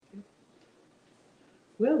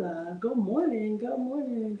Well, good morning, good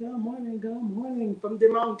morning, good morning, good morning from the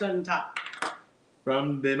mountaintop.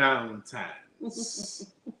 From the mountains. That's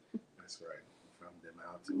right. From the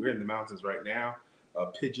mountains. We're in the mountains right now,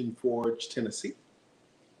 Pigeon Forge, Tennessee.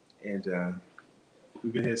 And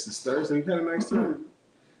we've been here since Thursday. We've had a nice time.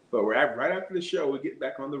 But right after the show, we get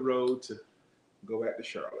back on the road to go back to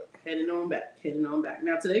Charlotte. Heading on back, heading on back.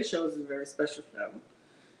 Now, today's show is a very special show.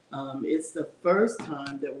 It's the first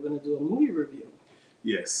time that we're going to do a movie review.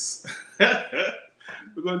 Yes.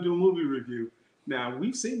 We're going to do a movie review. Now,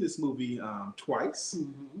 we've seen this movie twice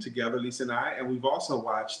together, Lisa and I, and we've also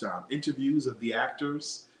watched interviews of the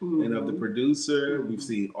actors and of the producer. We've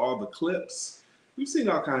seen all the clips. We've seen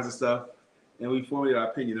all kinds of stuff, and we formulated our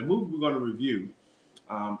opinion. The movie we're going to review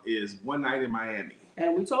is One Night in Miami.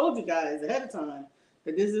 And we told you guys ahead of time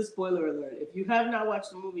that this is a spoiler alert. If you have not watched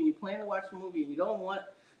the movie and you plan to watch the movie and you don't want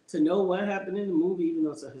to know what happened in the movie, even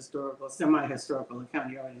though it's a semi-historical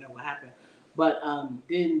account, you already know what happened. But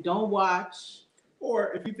then don't watch.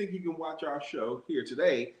 Or if you think you can watch our show here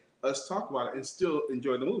today, us talk about it and still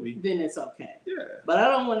enjoy the movie, then it's okay. Yeah. But I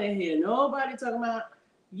don't want to hear nobody talking about,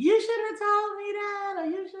 you shouldn't have told me that, or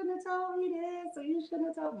you shouldn't have told me this, or you shouldn't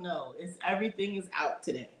have told me. No, everything is out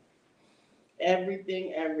today.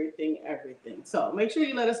 Everything. So make sure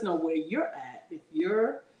you let us know where you're at. If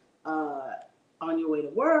you're on your way to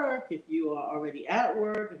work, if you are already at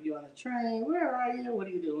work, if you're on a train, where are you? What are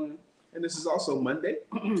you doing? And this is also Monday.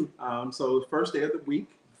 So the first day of the week,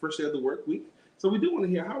 first day of the work week. So we do want to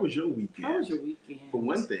hear, how was your weekend? How was your weekend? For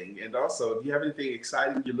one thing. And also, do you have anything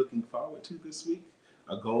exciting you're looking forward to this week?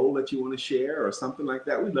 A goal that you want to share or something like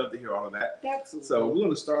that? We'd love to hear all of that. Absolutely. So we're going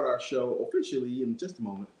to start our show officially in just a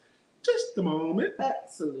moment. Just a moment.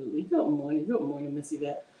 Absolutely. Good morning, Miss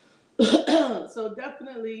Yvette. So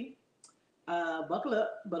definitely buckle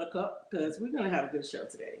up, Buttercup, because we're going to have a good show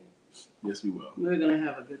today. Yes, we will. We're going to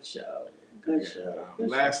have a good show. Good show.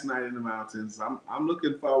 Last night in the mountains. I'm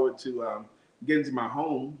looking forward to getting to my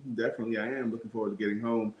home. Definitely, I am looking forward to getting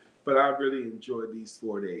home. But I really enjoyed these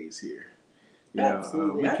 4 days here.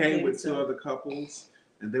 Absolutely. We came with two other couples,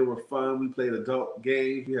 and they were fun. We played adult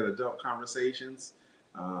games. We had adult conversations.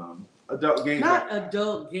 Adult games.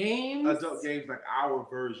 Adult games. Adult games like our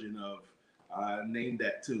version of Name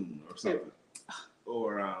That Tune or something.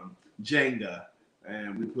 Or Jenga.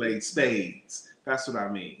 And we played spades. That's what I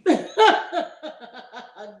mean. Adult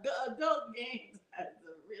games has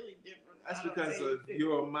a really different. That's because of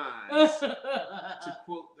your mind. To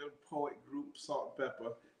quote the poet group Salt and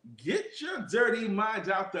Pepper, get your dirty mind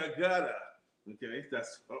out the gutter. Okay,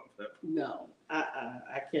 that's Salt and Pepper. No,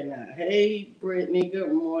 I cannot. Hey, Brittany.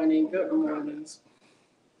 Good morning. Good morning.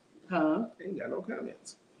 Huh? Ain't got no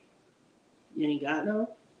comments. You ain't got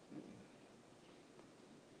no.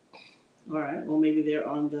 All right. Well, maybe they're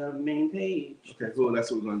on the main page. Okay, cool.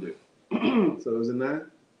 That's what we're gonna do. So is it 9?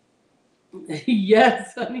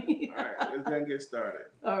 Yes, honey. All right, let's go and get started.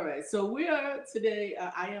 All right. So we are today.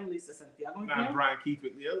 I am Lisa Santiago. I'm Brian Keith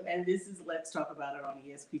McNeil. And this is Let's Talk About It on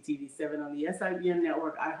ESPTV7 on the SIBN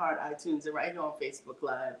Network, iHeart, iTunes, and right here on Facebook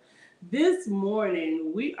Live. This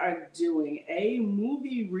morning, we are doing a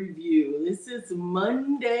movie review. This is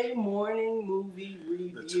Monday morning movie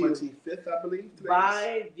review. The 25th, I believe.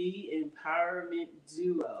 By the Empowerment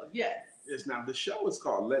Duo. Yes. Yes. Now, the show is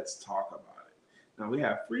called Let's Talk About It. Now, we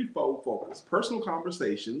have threefold focus: personal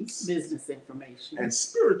conversations, business information, and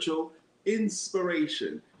spiritual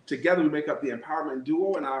inspiration. Together, we make up the Empowerment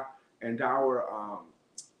Duo, and our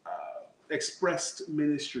expressed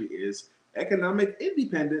ministry is economic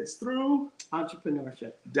independence through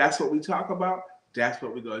entrepreneurship. That's what we talk about. That's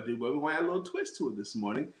what we're going to do. But we want to add a little twist to it this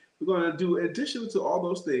morning. We're going to do, in addition to all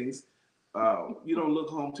those things, you don't look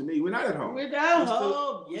home to me. We're not at home. We're not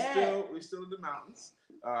home. We're still in the mountains.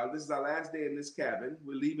 This is our last day in this cabin.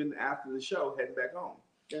 We're leaving after the show, heading back home.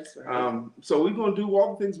 That's right. So we're going to do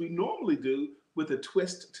all the things we normally do with a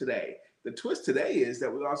twist today. The twist today is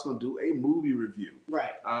that we're also going to do a movie review.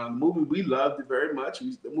 Right. Movie we loved very much.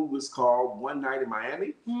 The movie was called One Night in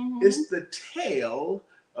Miami. Mm-hmm. It's the tale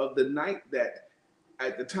of the night that,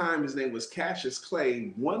 at the time, his name was Cassius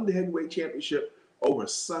Clay, won the heavyweight championship over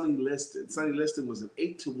Sonny Liston. Sonny Liston was an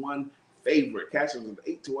 8-1 favorite. Cassius was an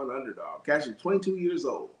 8-1 underdog. Cassius was 22 years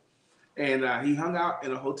old. And he hung out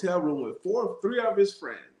in a hotel room with three of his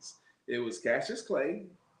friends. It was Cassius Clay,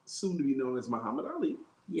 soon to be known as Muhammad Ali.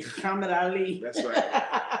 Yeah, Muhammad Ali. That's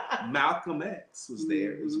right. Malcolm X was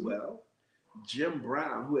there as well. Jim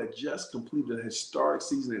Brown, who had just completed a historic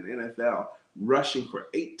season in the NFL, rushing for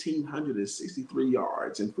 1,863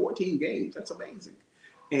 yards in 14 games. That's amazing.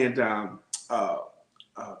 And I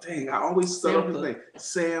always start off his name.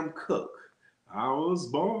 Sam Cooke. I was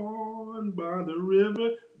born on by the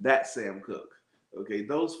river. That's Sam Cooke. Okay,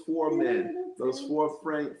 those four men, those four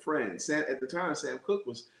friends. At the time, Sam Cooke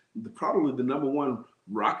was probably the number one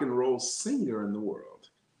rock and roll singer in the world.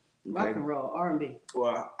 Okay? Rock and roll, R&B.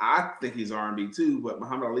 Well, I think he's R&B too, but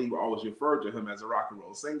Muhammad Ali always referred to him as a rock and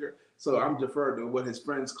roll singer. So I'm deferred to what his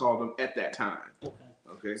friends called him at that time.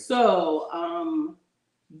 Okay. So,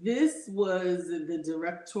 this was the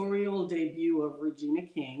directorial debut of Regina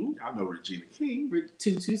King. I know Regina King.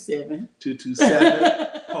 227.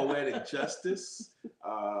 227. Poetic Justice.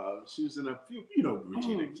 She was in a few. You know who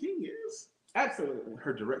Regina King is. Absolutely.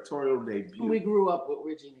 Her directorial debut. We grew up with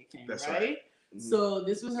Regina King. That's right? Mm-hmm. So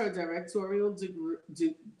this was her directorial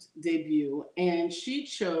debut, and she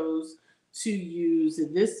chose to use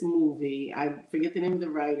this movie. I forget the name of the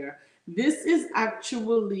writer. This is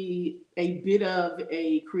actually a bit of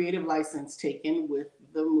a creative license taken with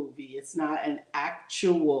the movie. It's not an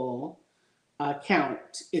actual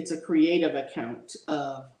account. It's a creative account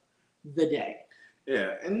of the day.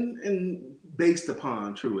 Yeah, and based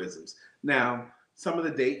upon truisms. Now, some of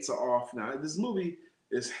the dates are off now. This movie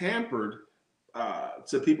is hampered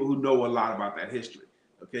to people who know a lot about that history.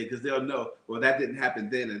 Okay, because they'll know, well, that didn't happen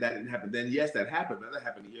then and that didn't happen then. Yes, that happened, but that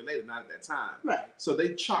happened a year later, not at that time. Right. So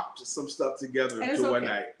they chopped some stuff together to one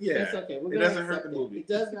night. Yeah. It's okay. It doesn't hurt the movie. It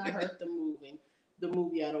does not hurt the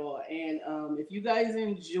movie at all. And if you guys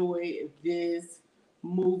enjoy this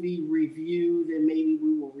movie review, then maybe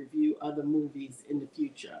we will review other movies in the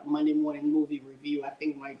future. Monday morning movie review, I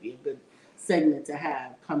think, might be a good segment to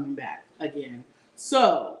have coming back again.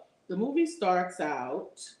 So the movie starts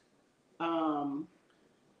out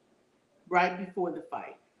right before the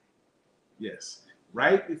fight. Yes,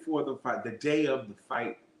 right before the fight, the day of the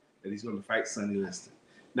fight that he's going to fight Sonny Liston.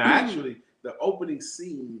 Now, actually, the opening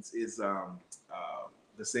scenes is the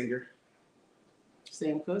singer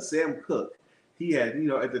Sam Cooke. Sam Cooke. He had,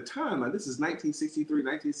 at the time, like this is 1963,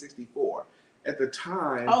 1964. At the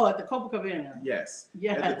time. Oh, at the Copacabana. Yes.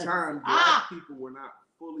 Yeah. At the time, black people were not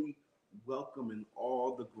fully welcome in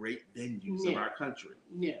all the great venues of our country.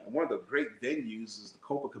 Yeah. And one of the great venues is the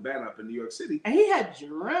Copacabana up in New York City. And he had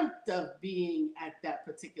dreamt of being at that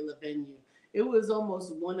particular venue. It was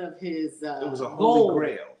almost one of his it was a goal. holy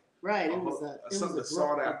grail. Right. It was something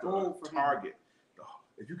sought after, a target.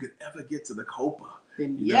 If you could ever get to the Copa,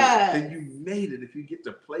 then then you made it if you get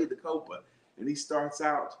to play the Copa. And he starts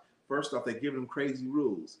out, first off, they give him crazy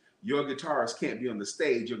rules. Your guitarist can't be on the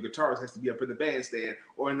stage. Your guitarist has to be up in the bandstand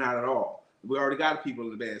or not at all. We already got people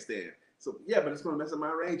in the bandstand. So, yeah, but it's going to mess up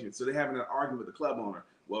my arrangement. So they're having an argument with the club owner.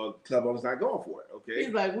 Well, the club owner's not going for it, okay?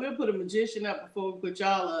 He's like, we'll put a magician up before we put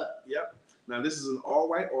y'all up. Yep. Now, this is an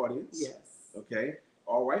all-white audience. Yes. Okay?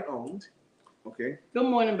 All-white owned. Okay? Good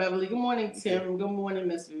morning, Beverly. Good morning, Tim. Okay. Good morning,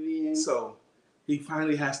 Miss Vivian. So he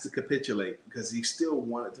finally has to capitulate because he still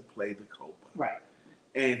wanted to play the Copa. Right.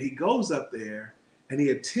 And he goes up there and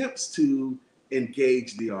he attempts to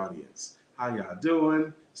engage the audience. How y'all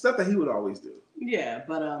doing? Stuff that he would always do. Yeah,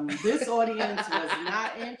 but this audience was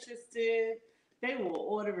not interested. They were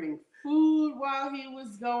ordering food while he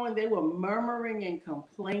was going. They were murmuring and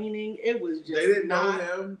complaining. It was just they didn't not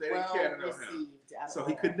know him. They didn't care to know him. So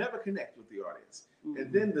he could never connect with the audience. Mm-hmm.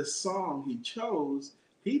 And then the song he chose,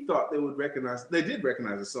 he thought they would recognize. They did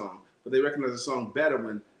recognize the song, but they recognized the song better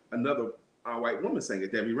when another white woman sang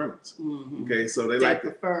it, Debbie Reynolds. Mm-hmm. Okay, so they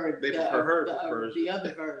prefer her the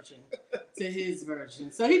other version to his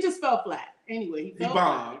version. So he just fell flat. Anyway, he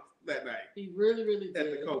bombed that night. He really did.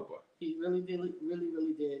 At the Copa. He really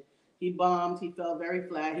did. He bombed. He fell very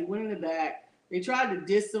flat. He went in the back. They tried to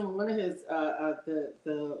diss him. One of his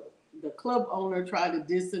the club owner tried to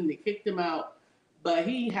diss him. They kicked him out, but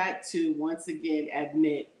he had to once again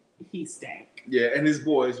admit he stank. Yeah, and his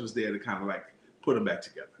boys was there to kind of like put them back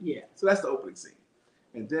together. Yeah. So that's the opening scene.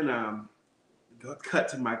 And then cut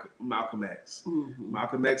to Malcolm X. Mm-hmm.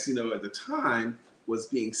 Malcolm X, at the time was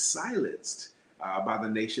being silenced by the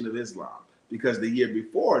Nation of Islam because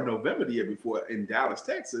November the year before in Dallas,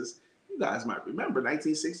 Texas, you guys might remember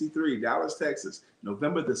 1963, Dallas, Texas,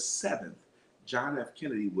 November the 7th, John F.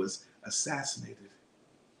 Kennedy was assassinated.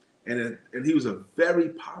 And he was a very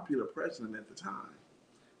popular president at the time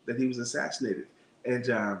that he was assassinated.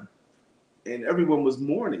 And everyone was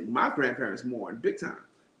mourning. My grandparents mourned big time.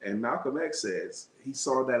 And Malcolm X says he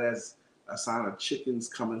saw that as a sign of chickens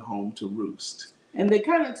coming home to roost. And they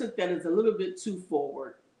kind of took that as a little bit too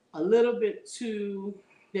forward, a little bit too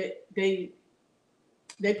that they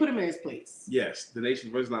put him in his place. Yes, the Nation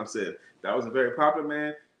of Islam said that was a very popular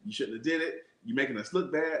man. You shouldn't have did it. You're making us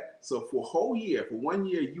look bad. So for 1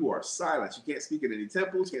 year, you are silent. You can't speak in any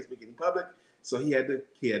temples. You can't speak in public. So he had to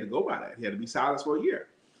go by that. He had to be silent for a year.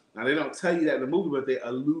 Now they don't tell you that in the movie, but they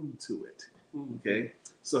allude to it. Okay,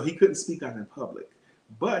 so he couldn't speak out in public,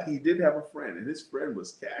 but he did have a friend, and his friend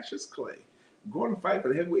was Cassius Clay, going to fight for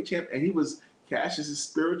the heavyweight champ, and he was Cassius's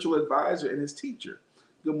spiritual advisor and his teacher.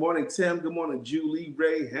 Good morning, Tim. Good morning, Julie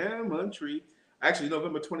Ray Hammontree. Actually,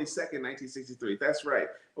 November 22nd, 1963. That's right.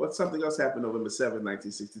 Well, something else happened November 7th,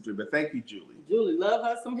 1963. But thank you, Julie. Julie, love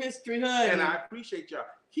her some history, honey. And I appreciate y'all.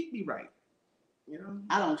 Keep me right. You know,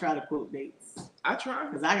 I don't try to quote dates. I try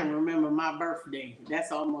because I can remember my birthday.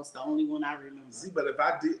 That's almost the only one I remember. See, but if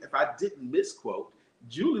I didn't misquote,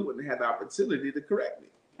 Julie wouldn't have had the opportunity to correct me.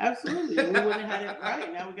 Absolutely, we wouldn't have had it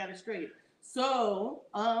right. Now we got it straight. So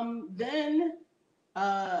then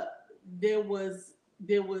there was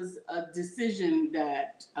a decision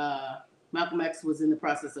that Malcolm X was in the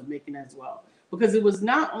process of making as well, because it was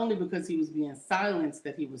not only because he was being silenced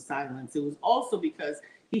that he was silenced. It was also because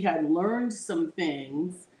he had learned some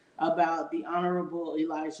things about the Honorable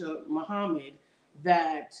Elijah Muhammad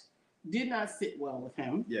that did not sit well with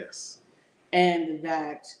him. Yes. And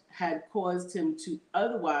that had caused him to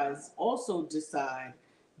otherwise also decide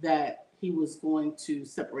that he was going to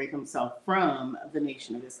separate himself from the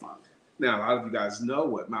Nation of Islam. Now, a lot of you guys know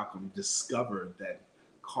what Malcolm discovered that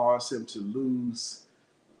caused him to lose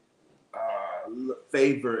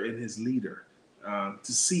favor in his leader,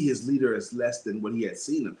 to see his leader as less than what he had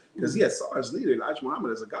seen him. Because he had saw his leader, Elijah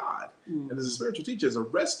Muhammad, as a God, and as a spiritual teacher, as a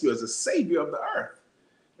rescuer, as a savior of the earth.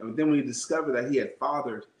 And then when he discovered that he had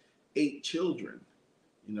fathered 8 children,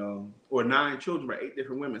 you know, or 9 children by 8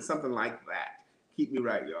 different women, something like that. Keep me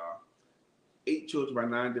right, y'all. 8 children by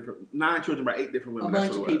 9 children by 8 different women. A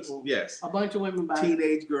bunch of people. Yes. A bunch of women by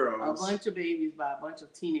teenage girls. A bunch of babies by a bunch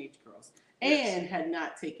of teenage girls. Yes. And had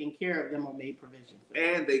not taken care of them or made provision for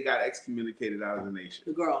them. And they got excommunicated out of the nation.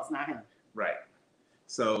 The girls, not him. Right.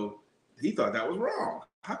 So he thought that was wrong.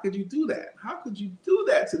 How could you do that? How could you do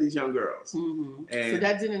that to these young girls? Mm-hmm. And so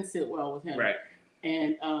that didn't sit well with him. Right.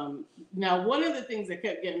 And now one of the things that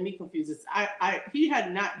kept getting me confused is he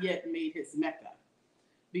had not yet made his Mecca,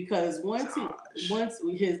 because once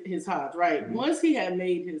his Hajj, right? Mm-hmm. Once he had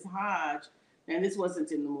made his Hajj, and this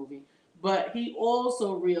wasn't in the movie, but he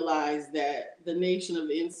also realized that the Nation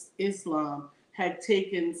of Islam had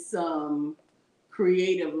taken some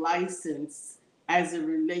creative license as it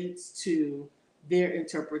relates to their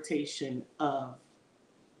interpretation of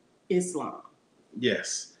Islam.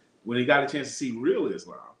 Yes. When he got a chance to see real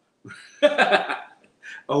Islam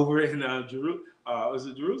over in Jerusalem, was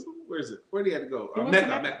it Jerusalem? Where is it? Where did he have to go?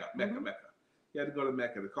 Mecca. He had to go to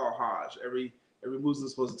Mecca to call Hajj. Every Muslim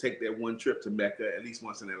is supposed to take their one trip to Mecca at least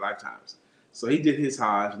once in their lifetimes. So he did his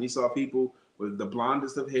Hajj, and he saw people with the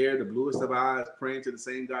blondest of hair, the bluest of eyes, praying to the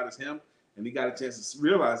same God as him. And he got a chance to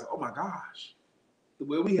realize, oh my gosh, the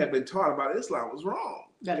way we had been taught about Islam was wrong.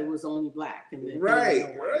 That it was only black, and that right,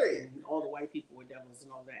 and all the white people were devils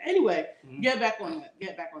and all that. Anyway, get back on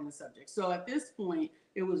the subject. So at this point,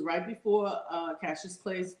 it was right before Cassius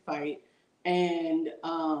Clay's fight, and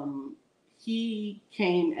he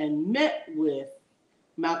came and met with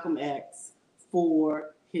Malcolm X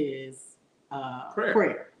for his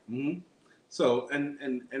prayer. Mm-hmm. So,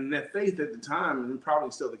 and that faith at the time, and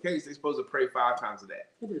probably still the case, they're supposed to pray 5 times a day.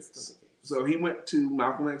 It is still the case. So he went to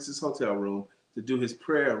Malcolm X's hotel room to do his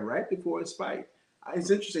prayer right before his fight. It's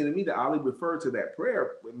interesting to me that Ali referred to that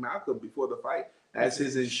prayer with Malcolm before the fight as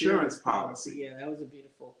his insurance policy. Yeah, that was a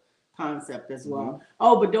beautiful concept as well. Mm-hmm.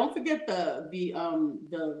 Oh, but don't forget the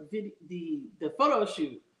photo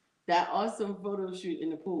shoot, that awesome photo shoot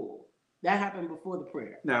in the pool. That happened before the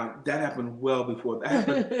prayer. Now that happened well before that.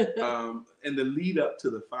 In the lead up to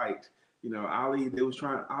the fight, you know, Ali was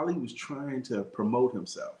trying to promote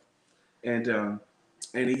himself, and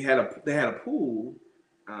they had a pool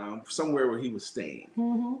somewhere where he was staying,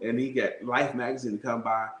 and he got Life magazine to come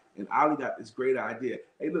by, and Ali got this great idea.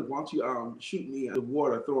 Hey, look, why don't you shoot me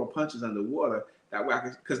underwater, throwing punches underwater? That way,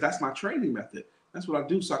 because that's my training method. That's what I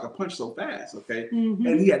do, so I can punch so fast, okay? Mm-hmm.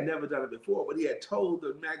 And he had never done it before, but he had told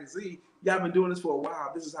the magazine, "Y'all been doing this for a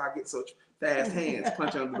while. This is how I get so fast hands,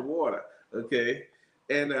 punch under the water," okay?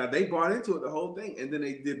 And they bought into it, the whole thing. And then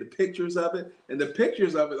they did the pictures of it. And the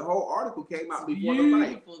pictures of it, the whole article came out before the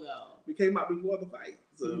fight. It came out before the fight.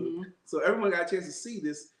 So everyone got a chance to see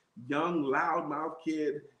this young, loudmouth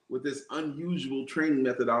kid with this unusual training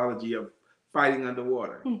methodology of fighting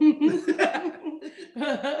underwater.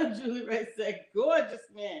 Julie Ray said, gorgeous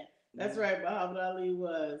man. That's right, Muhammad Ali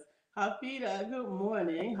was. Hafida, good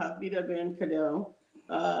morning. Hafida Ben Kadel.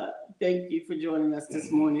 Thank you for joining us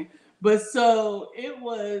this morning. But so it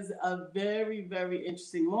was a very, very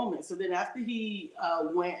interesting moment. So then after he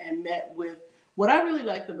went and met with, what I really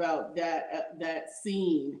liked about that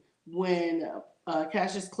scene when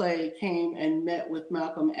Cassius Clay came and met with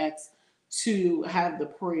Malcolm X to have the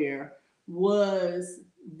prayer was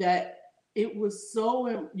that it was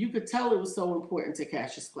so, you could tell it was so important to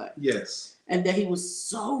Cassius Clay. Yes. And that he was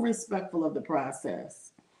so respectful of the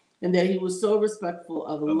process. And that he was so respectful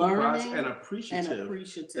of learning and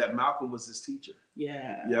appreciative that Malcolm was his teacher.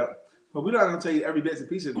 Yeah. Yep. But we're not going to tell you every bit and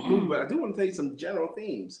piece of the movie, but I do want to tell you some general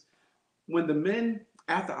themes. When the men,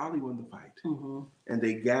 after Ali won the fight, and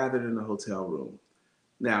they gathered in the hotel room.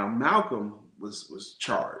 Now, Malcolm was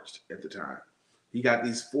charged at the time. He got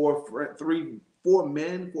these four black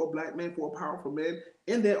men, four powerful men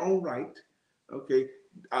in their own right, okay,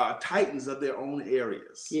 titans of their own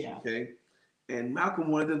areas. Yeah. Okay. And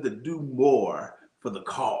Malcolm wanted them to do more for the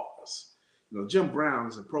cause. You know, Jim Brown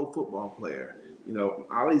is a pro football player. You know,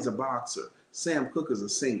 Ali's a boxer. Sam Cooke is a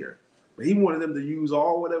singer. But he wanted them to use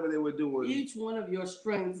whatever they were doing. Each one of your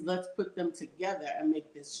strengths, let's put them together and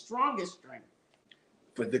make the strongest strength.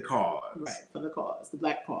 For the cause. Right, for the cause, the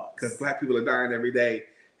black cause. Because black people are dying every day.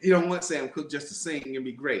 He don't want Sam Cooke just to sing and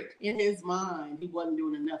be great. In his mind, he wasn't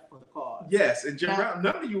doing enough for the cause. Yes, and Jim Brown,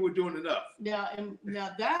 none of you were doing enough. Now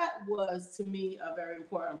that was, to me, a very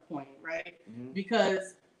important point, right?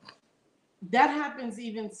 Because that happens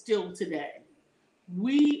even still today.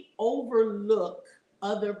 We overlook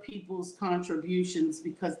other people's contributions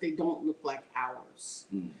because they don't look like ours.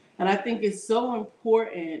 And I think it's so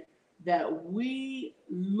important that we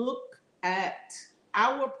look at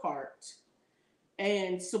our part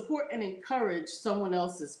and support and encourage someone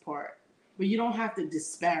else's part, but you don't have to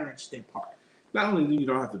disparage their part. Not only do you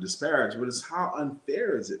don't have to disparage, but it's how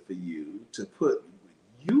unfair is it for you to put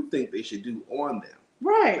what you think they should do on them,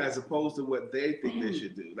 right? As opposed to what they think they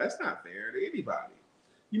should do. That's not fair to anybody.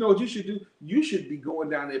 You know what you should do? You should be going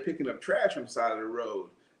down there picking up trash from the side of the road.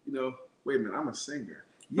 You know, wait a minute, I'm a singer.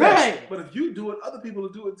 Yes, right. But if you do it, other people will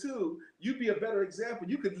do it too. You'd be a better example.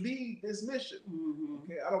 You could lead this mission.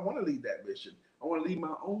 Okay, I don't want to lead that mission. I want to lead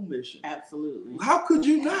my own mission. Absolutely. How could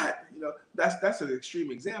you not? You know, that's an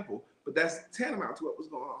extreme example, but that's tantamount to what was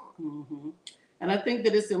going on. And I think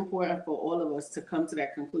that it's important for all of us to come to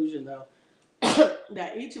that conclusion, though,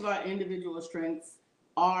 that each of our individual strengths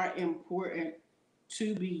are important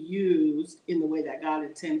to be used in the way that God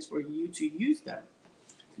intends for you to use them.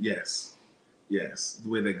 Yes. Yes, the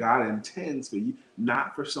way that God intends for you,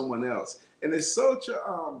 not for someone else. And it's such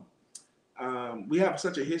a, we have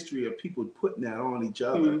such a history of people putting that on each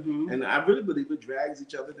other. And I really believe it drags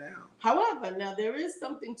each other down. However, now there is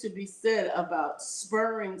something to be said about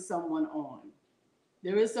spurring someone on.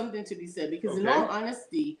 There is something to be said because in all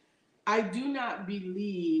honesty, I do not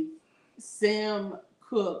believe Sam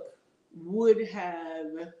Cooke would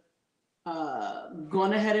have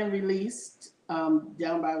gone ahead and released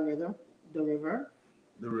Down by the river.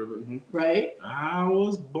 Right? I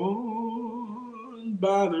was born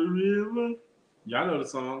by the river. Y'all know the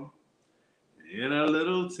song. In a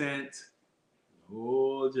little tent.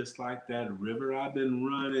 Oh, just like that river I've been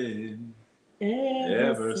running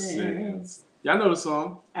ever since. Y'all know the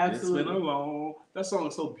song. Absolutely. It's been a long. That song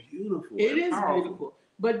is so beautiful. It is beautiful.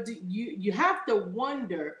 But you have to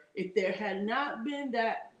wonder if there had not been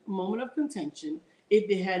that moment of contention, if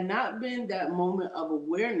there had not been that moment of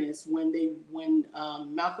awareness when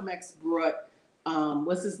Malcolm X brought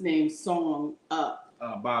what's his name song up,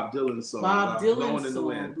 Bob Dylan's song, Blowing in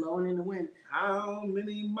the Wind. How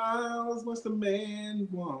many miles must a man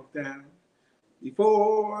walk down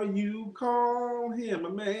before you call him a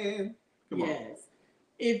man? Come on.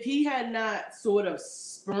 If he had not sort of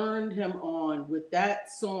spurned him on with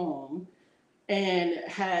that song and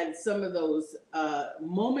had some of those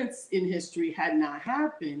moments in history had not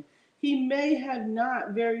happened, he may have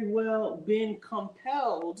not very well been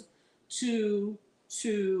compelled to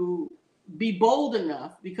be bold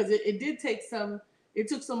enough, because it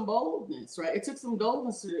took some boldness, right? It took some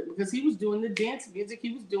boldness because he was doing the dance music,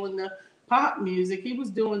 he was doing the pop music, he was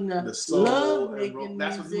doing the love making music.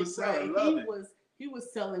 That's what he was selling, right? He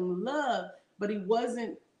was selling love, but he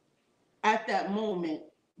wasn't at that moment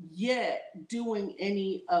yet doing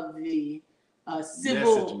any of the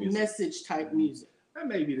civil message type music. That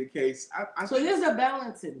may be the case. So there's a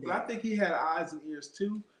balance in there. But I think he had eyes and ears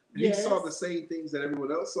too. He saw the same things that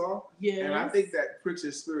everyone else saw. And I think that pricks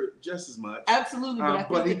his spirit just as much. Absolutely, but I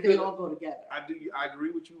think that they all go together. I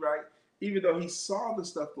agree with you, right? Even though he saw the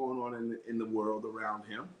stuff going on in the world around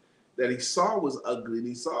him, that he saw was ugly, and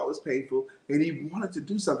he saw it was painful, and he wanted to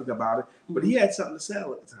do something about it, but he had something to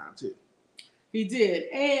sell at the time too. He did,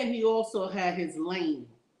 and he also had his lane.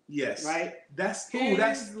 Yes. Right? That's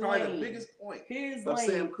probably the biggest point of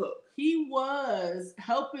Sam Cooke. He was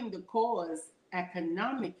helping the cause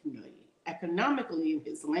economically in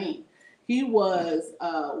his lane. He was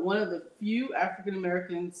one of the few African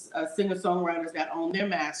Americans singer-songwriters that owned their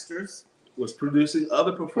masters. Was producing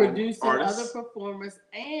other Other performers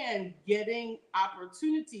and getting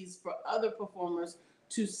opportunities for other performers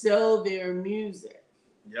to sell their music.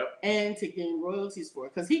 Yep. And to gain royalties for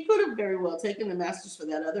it. Because he could have very well taken the masters for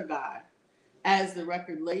that other guy as the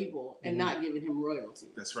record label and not given him royalties.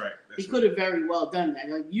 That's right. He could have very well done that.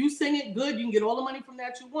 Like, you sing it good, you can get all the money from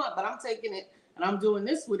that you want, but I'm taking it and I'm doing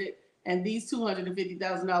this with it, and these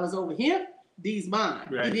 $250,000 over here, these mine.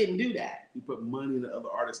 Right. He didn't do that. He put money in the other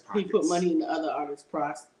artists' pockets. He put money in the other artists'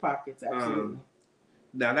 pockets, absolutely.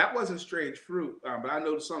 Now, that wasn't Strange Fruit, but I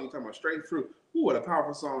know the song you're talking about, Strange Fruit. Ooh, what a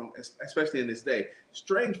powerful song, especially in this day.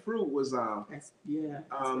 Strange Fruit was,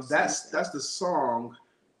 that's the song,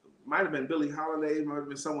 might have been Billie Holiday, might have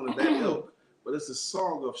been someone of that ilk, but it's a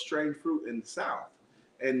song of strange fruit in the South.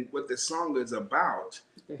 And what the song is about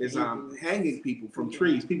is hanging people from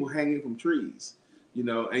trees, people hanging from trees, you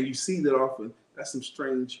know, and you see that often. That's some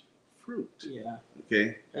strange fruit. Yeah.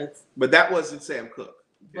 Okay. But that wasn't Sam Cooke.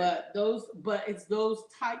 Okay? But it's those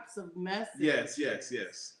types of messages.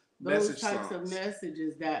 Yes. Those types of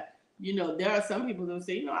messages that, you know, there are some people that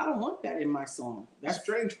say, you know, I don't want that in my song. That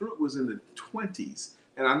Strange Fruit was in the 20s.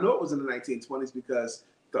 And I know it was in the 1920s because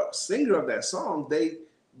the singer of that song, they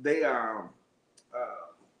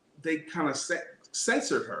kind of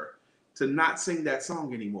censored her to not sing that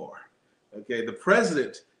song anymore. Okay, the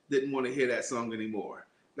president didn't want to hear that song anymore.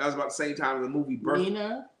 That was about the same time in the movie Birth.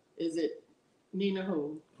 Nina, is it Nina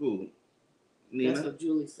who? Who? Nina? That's what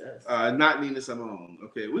Julie says. Not Nina Simone.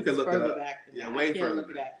 Okay, we can look it up. Way further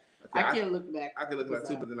back. Okay, I can't look back. I can look it up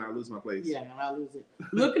too, but then I'll lose my place. Yeah, and I'll lose it.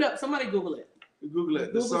 Look it up. Somebody Google it. Google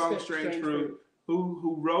it. The song Strange Fruit.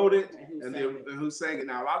 Who wrote it and who sang it.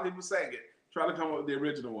 Now, a lot of people sang it. Try to come up with the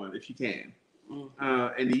original one if you can.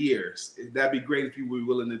 And the years. That'd be great if you were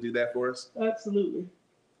willing to do that for us. Absolutely.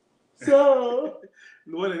 So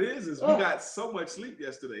what it is we got so much sleep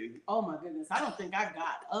yesterday. Oh my goodness. I don't think I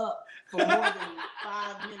got up for more than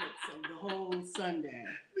 5 minutes of the whole Sunday.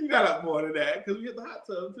 You got up more than that because we hit the hot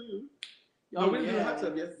tub too. Oh, we did the hot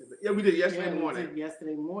tub yesterday. Yeah, we did yesterday morning. We did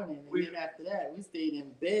yesterday morning. And then after that, we stayed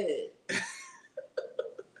in bed.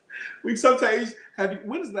 We sometimes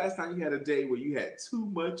when was the last time you had a day where you had too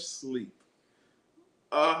much sleep?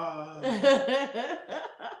 We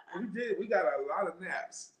did. We got a lot of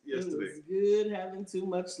naps yesterday. It was good having too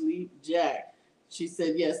much sleep. Jack, she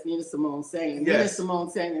said yes. Nina Simone sang it. Yes. Nina Simone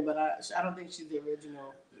sang it, but I don't think she's the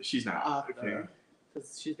original. She's not author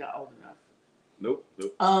because she's not old enough. Nope.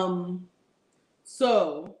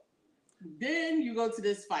 So then you go to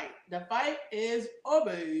this fight. The fight is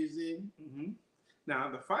amazing. Mm-hmm.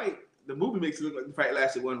 Now the movie makes it look like the fight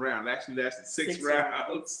lasted 1 round. It actually lasted six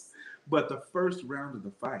rounds. But the first round of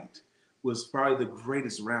the fight was probably the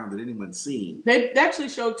greatest round that anyone's seen. They actually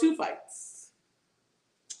showed 2 fights.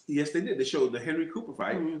 Yes, they did. They showed the Henry Cooper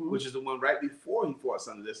fight, which is the one right before he fought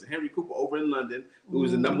Sonny Liston. Henry Cooper over in London, who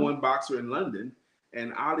was the number 1 boxer in London.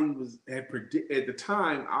 And Ali at the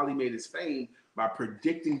time, Ali made his fame by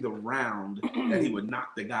predicting the round that he would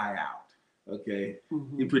knock the guy out. Okay,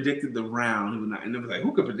 he predicted the round he would not, and it was like,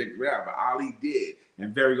 who could predict the round? But Ali did,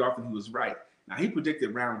 and very often he was right. Now he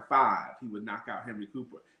predicted round 5 he would knock out Henry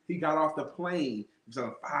Cooper. He got off the plane. He was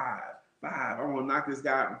on 5. I'm gonna knock this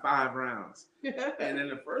guy out in 5 rounds. And in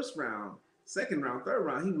the first round, second round, third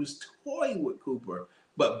round, he was toying with Cooper,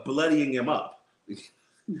 but bloodying him up.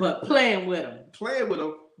 But playing with him,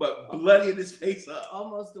 but bloodying his face up.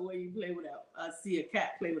 Almost the way you play with see a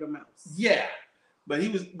cat play with a mouse. Yeah, but he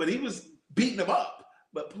was beating him up,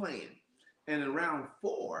 but playing. And in round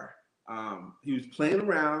 4, he was playing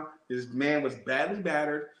around. His man was badly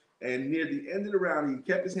battered, and near the end of the round, he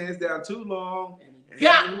kept his hands down too long and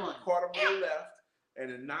caught him on the left, and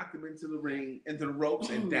it knocked him into the ring, into the ropes,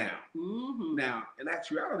 and down. Now, in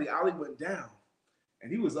actuality, Ali went down,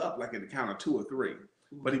 and he was up like at the count of 2 or 3.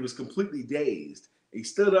 But he was completely dazed. He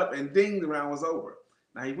stood up and ding, the round was over.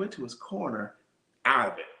 Now he went to his corner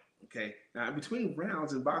out of it. Okay. Now in between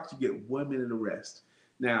rounds in box, you get 1 minute of rest.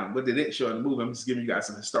 Now, what they didn't show in the movie, I'm just giving you guys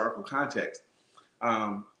some historical context.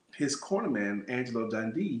 His cornerman, Angelo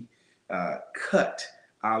Dundee, cut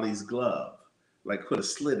Ali's glove, like put a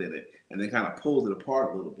slit in it, and then kind of pulled it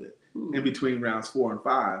apart a little bit in between rounds 4 and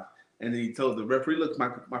 5. And then he told the referee, look,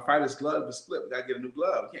 my fighter's glove is split. We got to get a new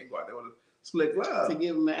glove. We can't go out there with a split glove. To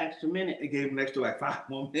give him an extra minute. It gave him an extra like 5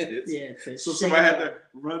 more minutes. Yeah. So somebody had to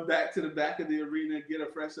run back to the back of the arena, get a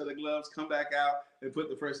fresh set of gloves, come back out, and put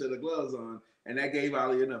the fresh set of gloves on. And that gave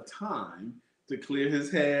Ali enough time to clear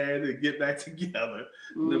his head and get back together.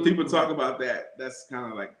 When people talk about that, that's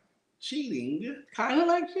kind of like cheating. Kind of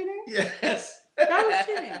like cheating? Yes. That was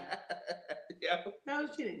cheating. Yeah. That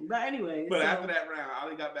was cheating. But anyway. But after that round,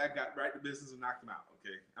 Ali got back, got right to business, and knocked him out.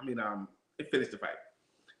 Okay. I mean, it finished the fight.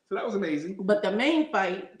 So that was amazing. But the main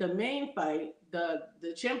fight,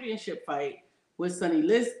 the championship fight was Sonny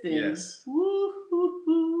Liston. Yes.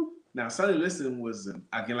 Woo-hoo-hoo. Now, Sonny Liston was,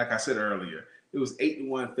 again, like I said earlier, it was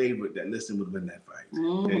 8-1 favorite that Liston would win that fight.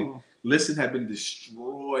 Okay? Liston had been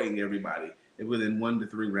destroying everybody within 1 to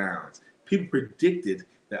 3 rounds. People predicted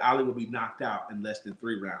that Ali would be knocked out in less than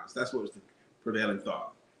 3 rounds. That's what was the prevailing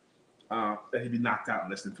thought, that he'd be knocked out in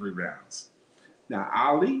less than 3 rounds. Now,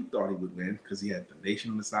 Ali thought he would win because he had the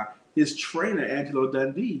nation on the side. His trainer, Angelo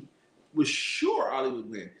Dundee, was sure Ali would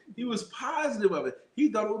win. He was positive of it. He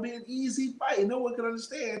thought it would be an easy fight, and no one could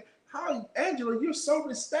understand how, Angelo, you're so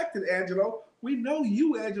respected, Angelo. We know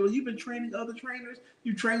you, Angelo. You've been training other trainers.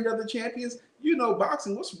 You trained other champions. You know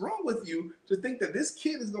boxing. What's wrong with you to think that this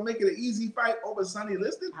kid is going to make it an easy fight over Sonny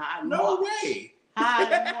Liston? No way.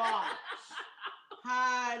 Hide and watch.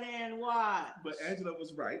 Hide and watch. But Angelo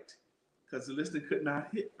was right, because Liston could not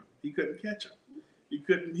hit him. He couldn't catch him. He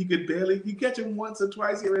could barely, he catch him once or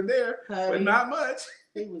twice here and there, but not much.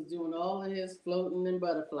 He was doing all of his floating and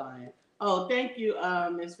butterflying. Oh, thank you,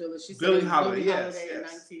 Miss Phyllis. She said Billie Holiday, Billie yes, Holiday in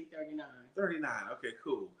yes. 1939. 39. Okay,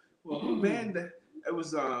 cool. Well, man, it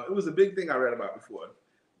was a big thing I read about before.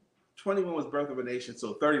 21 was Birth of a Nation,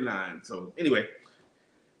 so 39. So anyway,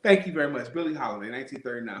 thank you very much, Billie Holiday,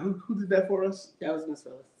 1939. Who did that for us? That was Miss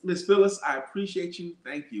Phyllis. Miss Phyllis, I appreciate you.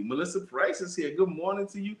 Thank you. Melissa Price is here. Good morning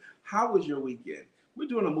to you. How was your weekend? We're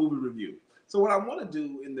doing a movie review. So what I want to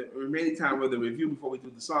do in the remaining time of the review before we do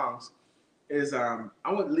the songs is I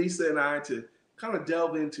want Lisa and I to kind of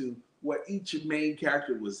delve into what each main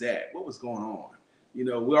character was at, what was going on. You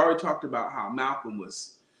know, we already talked about how Malcolm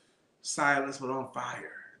was silenced but on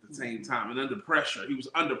fire at the same time and under pressure. He was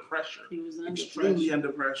under pressure. He was extremely under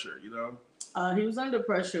pressure, you know. He was under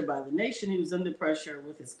pressure by the nation. He was under pressure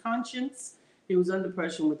with his conscience. He was under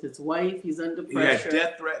pressure with his wife. He's under pressure. He had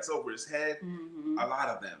death threats over his head, a lot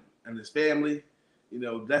of them, and his family, you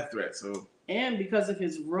know, death threats. So, and because of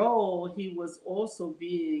his role, he was also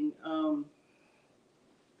being,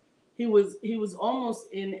 he was almost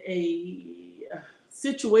in a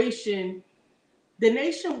situation. The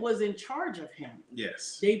nation was in charge of him.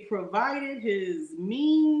 Yes, they provided his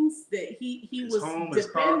means, that he was home,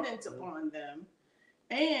 dependent upon them,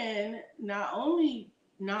 and not only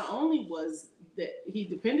was that he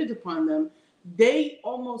depended upon them, they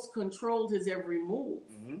almost controlled his every move,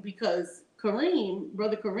 because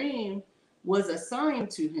Brother Kareem was assigned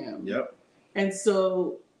to him. Yep. And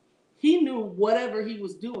so he knew whatever he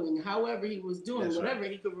was doing, however he was doing, That's whatever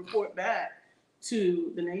right. he could report back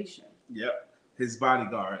to the nation. Yep. His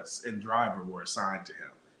bodyguards and driver were assigned to him.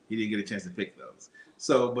 He didn't get a chance to pick those.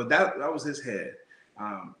 So, but that was his head.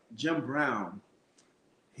 Jim Brown,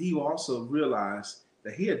 he also realized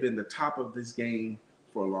that he had been the top of this game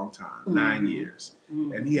for a long time, 9 years.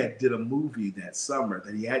 And he had did a movie that summer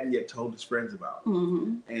that he hadn't yet told his friends about,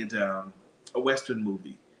 and a Western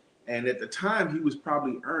movie. And at the time, he was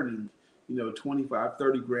probably earning, 25,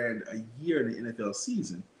 30 grand a year in the NFL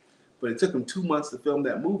season. But it took him 2 months to film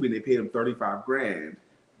that movie, and they paid him 35 grand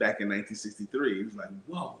back in 1963. He was like,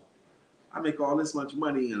 whoa, I make all this much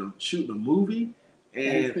money and I'm shooting a movie,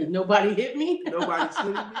 and nobody hit me? Nobody's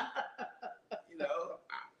hitting me.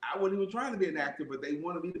 I wasn't even trying to be an actor, but they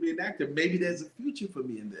wanted me to be an actor. Maybe there's a future for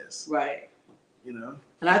me in this. Right. And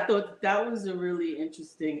I thought that was a really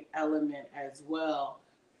interesting element as well,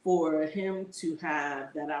 for him to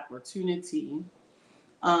have that opportunity.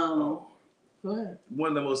 Go ahead. One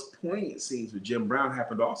of the most poignant scenes with Jim Brown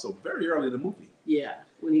happened also very early in the movie. Yeah,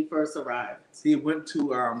 when he first arrived. He went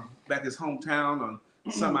to back his hometown on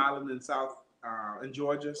some island in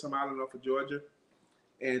Georgia, some island off of Georgia.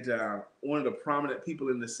 And one of the prominent people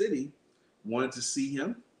in the city wanted to see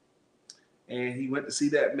him. And he went to see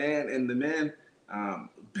that man, and the man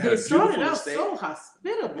had a started out so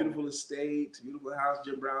hospitable. Beautiful estate, beautiful house.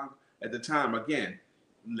 Jim Brown, at the time, again,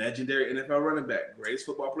 legendary NFL running back, greatest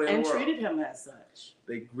football player in the world. And treated him as such.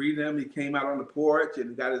 They greeted him. He came out on the porch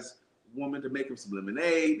and got his woman to make him some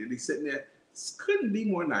lemonade. And he's sitting there. Couldn't be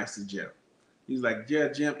more nice to Jim. He's like, yeah,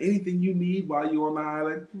 Jim, anything you need while you're on my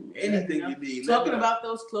island, anything you need. Talking about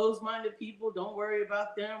those closed-minded people, don't worry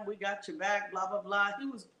about them. We got your back, blah, blah, blah. He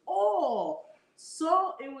was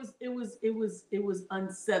it was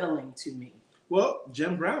unsettling to me. Well,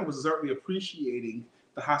 Jim Brown was certainly appreciating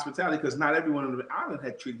the hospitality, because not everyone on the island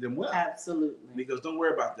had treated them well. Absolutely. And he goes, don't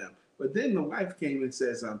worry about them. But then the wife came and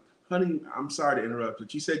says, honey, I'm sorry to interrupt,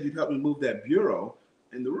 but you said you'd help me move that bureau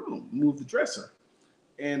in the room, move the dresser.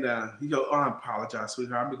 And he goes, oh, I apologize,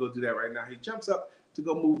 sweetheart. I'm going to go do that right now. He jumps up, to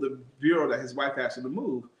go move the bureau that his wife asked him to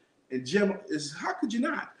move. And Jim is, how could you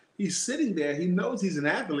not? He's sitting there. He knows he's an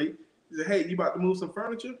athlete. He said, hey, you about to move some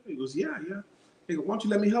furniture? He goes, yeah. He goes, why don't you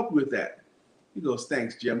let me help you with that? He goes,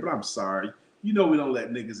 thanks, Jim, but I'm sorry. You know we don't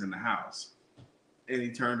let niggas in the house. And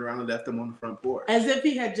he turned around and left him on the front porch. As if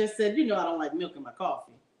he had just said, I don't like milk in my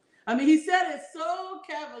coffee. I mean, he said it so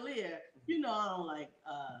cavalier. I don't like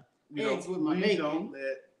eggs with my bacon. We don't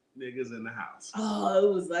let niggas in the house. Oh,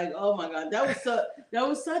 it was like, oh my God. That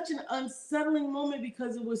was such an unsettling moment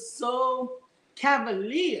because it was so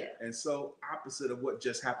cavalier. And so opposite of what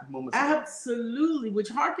just happened moments ago. Absolutely, which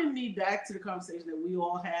harkened me back to the conversation that we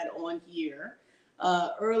all had on here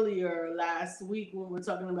earlier last week when we were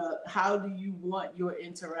talking about how do you want your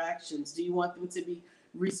interactions? Do you want them to be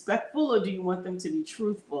respectful or do you want them to be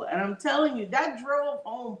truthful? And I'm telling you, that drove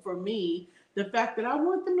home for me the fact that I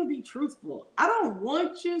want them to be truthful. I don't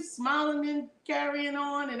want you smiling and carrying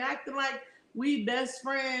on and acting like we best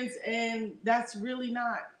friends, and that's really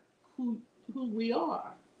not who we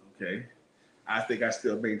are. Okay. I think I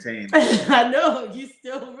still maintain. I know you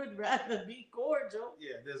still would rather be cordial.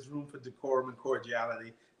 Yeah, there's room for decorum and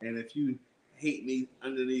cordiality. And if you hate me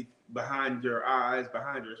behind your eyes,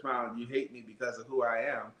 behind your smile, you hate me because of who I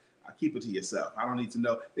am, I keep it to yourself. I don't need to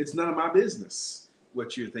know. It's none of my business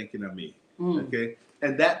what you're thinking of me. Okay.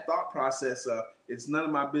 And that thought process of it's none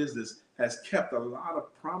of my business has kept a lot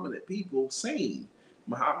of prominent people sane.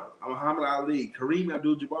 Muhammad Ali, Kareem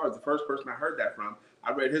Abdul-Jabbar is the first person I heard that from.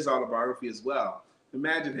 I read his autobiography as well.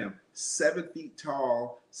 Imagine him, 7 feet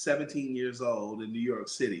tall, 17 years old in New York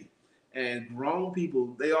City. And grown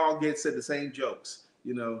people, they all said the same jokes.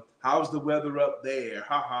 How's the weather up there?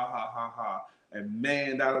 Ha, ha, ha, ha, ha. And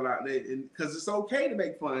man, because it's okay to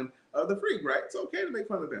make fun of the freak, right? It's okay to make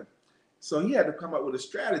fun of them. So he had to come up with a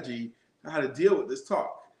strategy on how to deal with this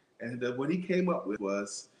talk. And what he came up with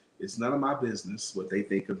was, it's none of my business what they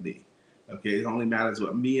think of me. Okay, it only matters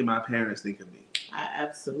what me and my parents think of me. I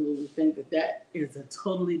absolutely think that is a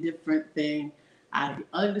totally different thing. I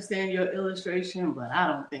understand your illustration, but I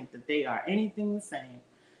don't think that they are anything the same.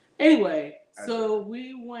 Anyway, so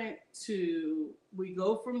we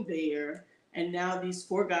go from there, and now these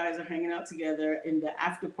 4 guys are hanging out together in the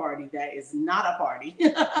after party that is not a party.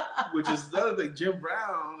 Which is another thing. Jim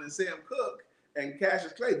Brown and Sam Cooke and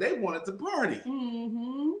Cassius Clay, they wanted to party.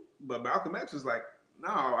 Mm-hmm. But Malcolm X was like, no,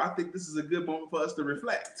 I think this is a good moment for us to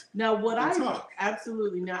reflect. Now,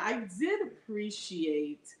 absolutely. Now, I did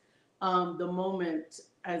appreciate the moment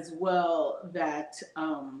as well that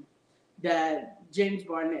John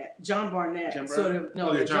Barnett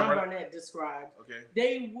described. Okay.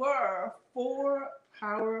 They were 4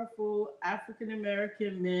 powerful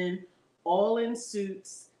African-American men, all in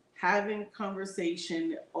suits, having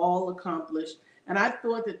conversation, all accomplished. And I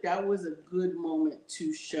thought that was a good moment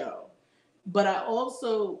to show. But I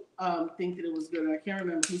also think that it was good. I can't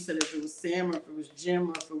remember who said it, if it was Sam or if it was Jim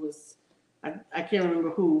or if it was, I can't remember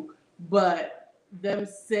who, but them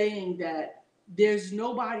saying that there's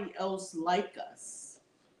nobody else like us.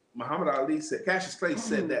 Muhammad Ali said, Cassius Clay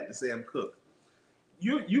said that to Sam Cooke.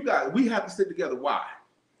 We have to stick together. Why?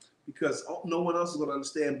 Because no one else is going to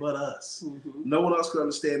understand but us. Mm-hmm. No one else can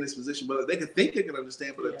understand this position, but they can think they can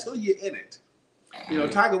understand, but until you're in it.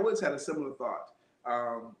 Tiger Woods had a similar thought.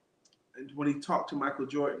 When he talked to Michael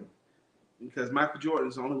Jordan, because Michael Jordan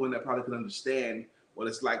is the only one that probably could understand what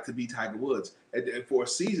it's like to be Tiger Woods. And for a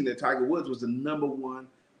season that Tiger Woods was the #1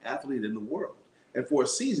 athlete in the world. And for a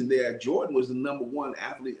season there, Jordan was the #1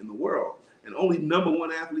 athlete in the world. And only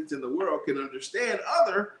 #1 athletes in the world can understand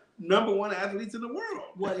other #1 athletes in the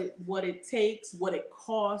world. What it takes, what it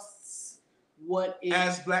costs,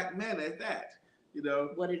 as black men at that.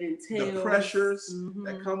 What it entails, the pressures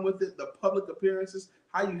that come with it, the public appearances,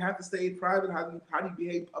 how you have to stay private, how do you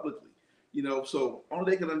behave publicly, so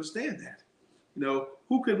only they can understand that.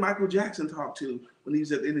 Who could Michael Jackson talk to when he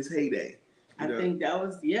was in his heyday? I think that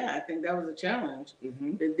was a challenge.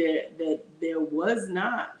 Mm-hmm. That there was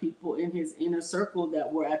not people in his inner circle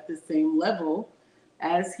that were at the same level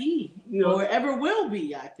as he or ever will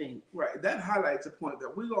be, I think. Right. That highlights a point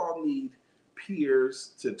that we all need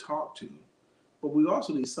peers to talk to. But we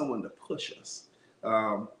also need someone to push us.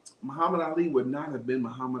 Muhammad Ali would not have been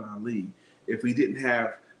Muhammad Ali if we didn't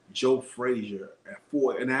have Joe Frazier,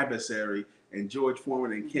 an adversary, and George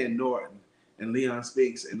Foreman and Ken Norton and Leon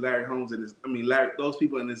Spinks and Larry Holmes those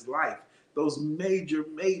people in his life, those major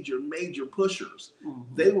pushers.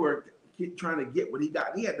 Mm-hmm. They were trying to get what he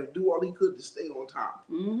got. He had to do all he could to stay on top.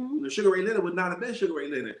 Mm-hmm. Sugar Ray Leonard would not have been Sugar Ray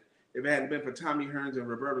Leonard if it hadn't been for Tommy Hearns and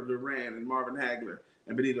Roberto Duran and Marvin Hagler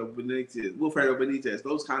and Wilfredo Benitez,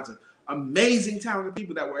 those kinds of amazing talented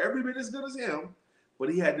people that were every bit as good as him, but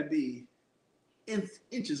he had to be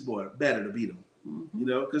inches more better to beat them. Mm-hmm. You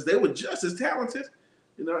know, because they were just as talented.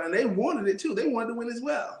 You know, and they wanted it too. They wanted to win as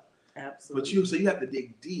well. Absolutely. But you have to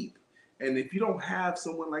dig deep. And if you don't have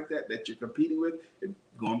someone like that you're competing with,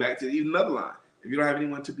 going back to even another line, if you don't have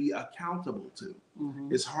anyone to be accountable to,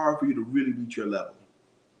 it's hard for you to really reach your level.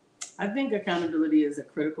 I think accountability is a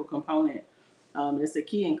critical component. It's a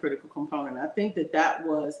key and critical component. I think that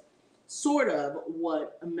was sort of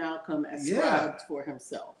what Malcolm ascribed for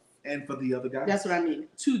himself. And for the other guys? That's what I mean,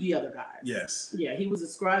 to the other guys. Yes. Yeah, he was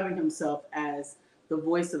ascribing himself as the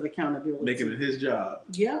voice of accountability. Making it his job.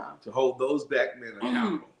 Yeah. To hold those back men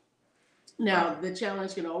accountable. Now, the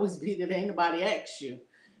challenge can always be that ain't nobody asked you.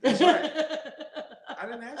 That's right. I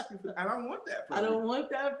didn't ask you for that. I don't want that from you. I don't want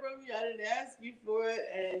that from you. I didn't ask you for it.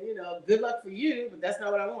 And, you know, good luck for you, but that's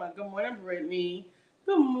not what I want. Good morning, Brittany.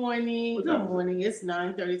 Good morning. Good morning. It's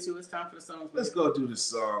 9:32. It's time for the songs. Let's go do the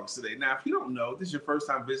songs today. Now, if you don't know, this is your first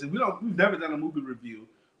time visiting. We've never done a movie review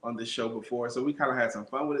on this show before, so we kind of had some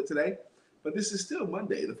fun with it today. But this is still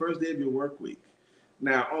Monday, the first day of your work week.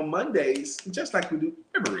 Now, on Mondays, just like we do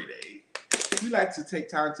every day, we like to take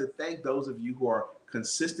time to thank those of you who are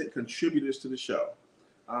consistent contributors to the show.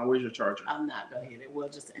 Where's your charger? I'm not going to hit it. We'll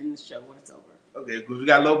just end the show when it's over. Okay, because we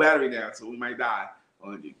got low battery now, so we might die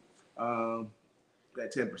on you.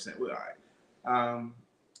 Got 10%. We're all right.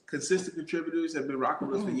 Consistent contributors have been rocking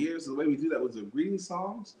with us for years. The way we do that was with greeting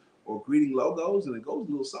songs or greeting logos, and it goes a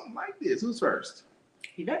little something like this. Who's first?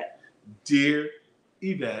 Yvette. Dear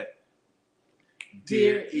Yvette.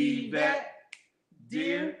 Dear Yvette.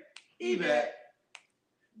 Dear Yvette.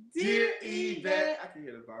 Dear Yvette. I can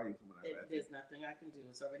hear the volume coming out. There's nothing I can do.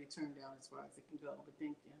 It's already turned down as far as it can go, but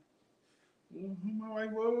thank you. Let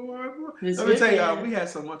me tell you, we had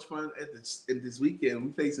so much fun in this weekend.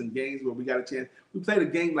 We played some games where we got a chance. We played a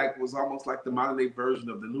game like was almost like the modern day version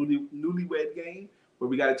of the newlywed game, where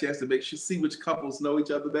we got a chance to see which couples know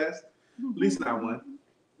each other best. At least I won.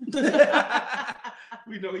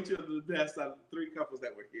 We know each other the best out of the 3 couples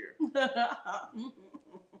that were here.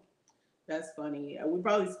 That's funny. We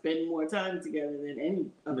probably spend more time together than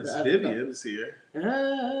any of Miss the other Vivian couples. is here.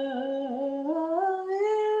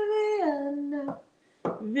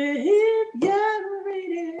 Vivian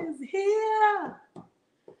Reed is here.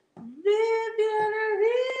 Vivian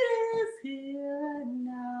Reed is here.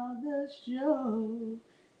 Now the show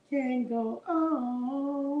can go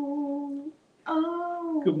on.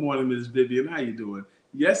 Good morning, Miss Vivian. How you doing?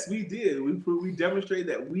 Yes, we did. We demonstrated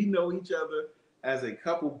that we know each other as a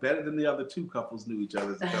couple better than the other 2 couples knew each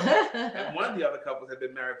other as a couple. And one of the other couples had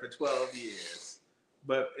been married for 12 years.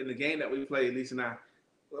 But in the game that we played, Lisa and I,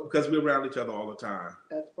 because we're around each other all the time,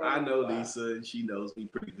 I know Lisa and she knows me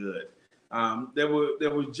pretty good. There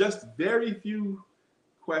were just very few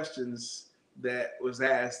questions that was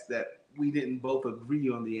asked that we didn't both agree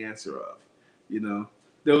on the answer of. You know,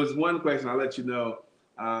 there was one question I'll let you know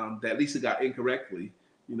that Lisa got incorrectly.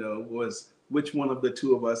 You know, was which one of the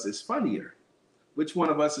 2 of us is funnier? Which one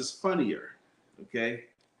of us is funnier? Okay,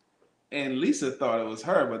 and Lisa thought it was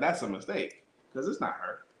her, but that's a mistake because it's not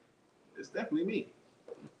her. It's definitely me.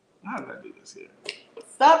 How did I do this here?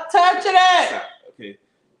 Stop touching it. Stop. Okay.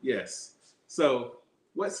 Yes. So,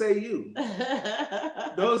 what say you?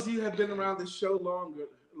 Those of you who have been around the show long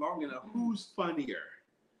enough, who's funnier,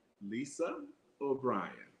 Lisa or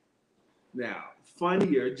Brian? Now,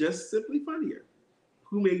 funnier, just simply funnier.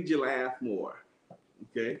 Who made you laugh more?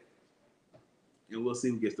 Okay. And we'll see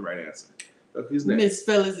who gets the right answer. Okay, who's next? Miss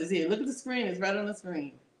Phyllis is here. Look at the screen. It's right on the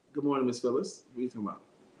screen. Good morning, Miss Phyllis. What are you talking about?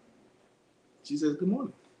 She says good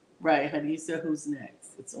morning. Right, honey. You said who's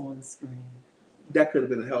next. It's on the screen. That could have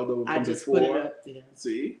been held over from I just before. put it up there.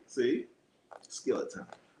 See? Skillet time.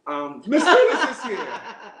 Miss Phyllis is here.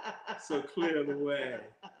 So clear the way.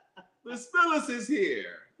 Miss Phyllis is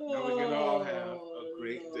here. Now we can all have a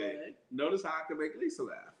great day. Notice how I can make Lisa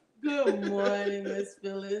laugh. Good morning, Miss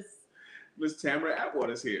Phyllis. Miss Tamara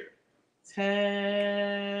Atwater is here.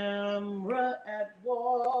 Tamara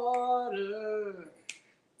Atwater.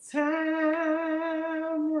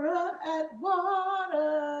 Tamara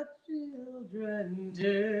Atwater. Children.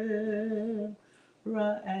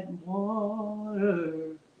 Tamara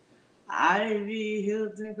Atwater. Ivy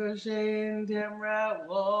Hilton Crochet and Tamara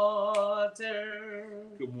Atwater.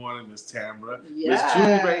 Good morning, Miss Tamara. Yeah. Miss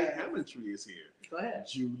Julie Ray Hammondtree is here. Go ahead.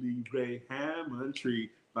 Julie Ray Hammondtree,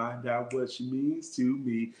 find out what she means to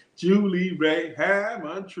me. Julie Ray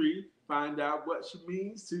Hammondtree, find out what she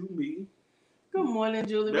means to me. Good morning,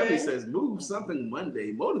 Julie Beverly Ray. says, move something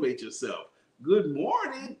Monday, motivate yourself. Good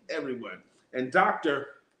morning, everyone. And Dr.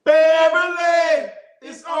 Beverly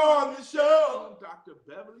is on the show. Dr.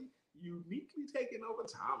 Beverly, uniquely taking over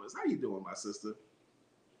Thomas. How you doing, my sister?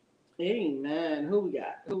 Amen. Who we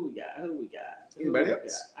got? Who we got? Who we got? Anybody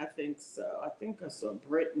else? I think so. I think I saw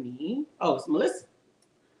Brittany. Oh, it's Melissa.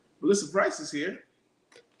 Melissa Price is here.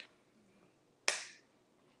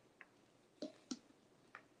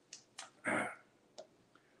 Bam,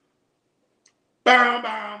 bam, bam,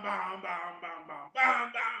 bam, bam, bam, bam,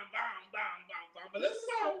 bam, bam, bam, bam.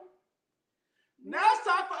 Melissa. Now it's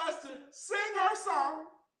time for us to sing our song.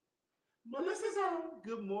 Melissa's on.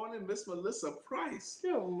 Good morning, Miss Melissa Price.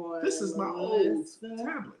 Good morning. This is my old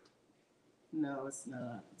tablet. No, it's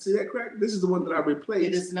not. See that crack? This is the one that I replaced.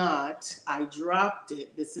 It is not. I dropped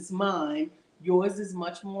it. This is mine. Yours is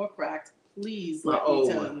much more cracked. Please let me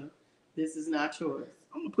tell you. This is not yours.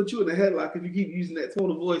 I'm gonna put you in a headlock if you keep using that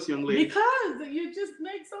tone of voice, young lady. Because you just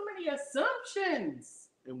make so many assumptions.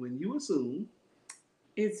 And when you assume,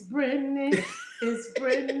 it's Brittany, it's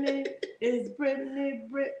Brittany, it's Brittany,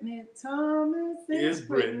 Brittany Thomas, it's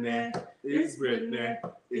Brittany, it's Brittany,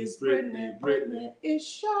 it's Brittany, Brittany,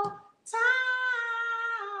 it's your time.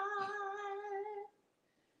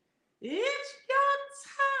 It's your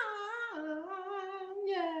time,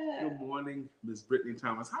 yeah. Good morning, Miss Brittany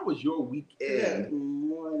Thomas. How was your weekend? Good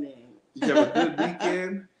morning. Did you have a good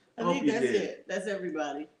weekend? I think that's it. That's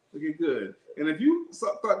everybody. Okay, good. And if you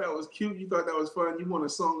thought that was cute, you thought that was fun, you want a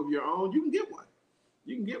song of your own, you can get one.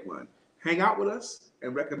 You can get one. Hang out with us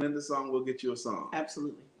and recommend the song. We'll get you a song.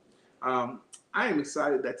 Absolutely. I am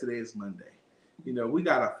excited that today is Monday. You know, we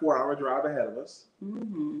got a 4-hour drive ahead of us.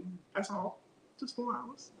 Mm-hmm. That's all. Just 4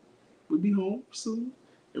 hours. We'll be home soon,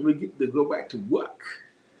 and we get to go back to work.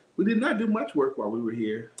 We did not do much work while we were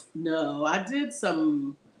here. No, I did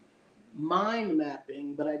some mind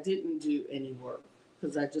mapping, but I didn't do any work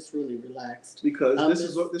because I just really relaxed. Because this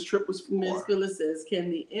is what this trip was for. Ms. Phyllis says, can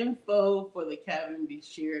the info for the cabin be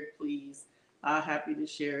shared, please? I'm happy to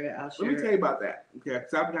share it. I'll share it. Let me tell you about that, okay?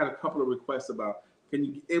 Because I've got a couple of requests about, can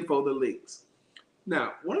you info the links?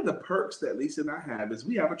 Now, one of the perks that Lisa and I have is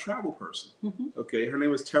we have a travel person, okay? Her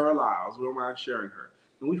name is Tara Lyles. We don't mind sharing her.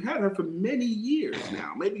 And we've had her for many years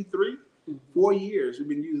now, maybe 3, 4 years. We've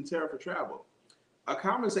been using Tara for travel. A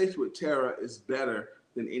conversation with Tara is better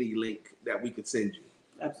than any link that we could send you.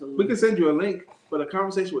 Absolutely. We can send you a link, but a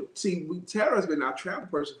conversation with, Tara's been our travel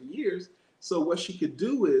person for years. So what she could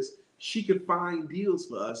do is she could find deals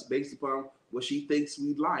for us based upon what she thinks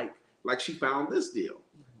we'd like. Like she found this deal.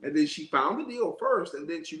 And then she found the deal first, and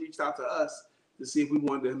then she reached out to us to see if we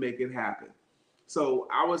wanted to make it happen. So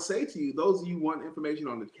I would say to you, those of you who want information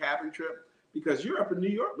on the cabin trip, because you're up in New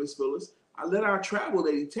York, Miss Phyllis, I let our travel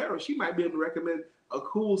lady, Tara, she might be able to recommend a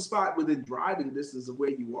cool spot within driving distance of where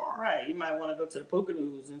you are. Right. You might want to go to the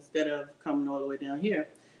Poconos instead of coming all the way down here.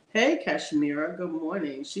 Hey, Kashmira. Good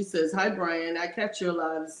morning. She says, hi, Brian. I catch your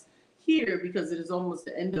lives here because it is almost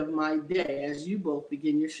the end of my day as you both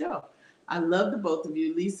begin your show. I love the both of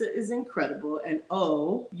you. Lisa is incredible. And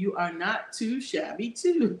oh, you are not too shabby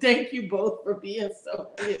too. Thank you both for being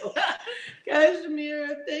so real.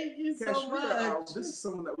 Kashmira, thank you so much. This is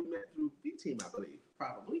someone that we met through B-Team, I believe.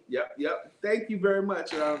 Probably. Yep. Thank you very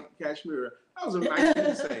much, Kashmira. That was a nice thing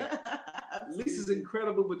to say. Lisa's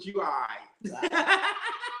incredible, but you are right.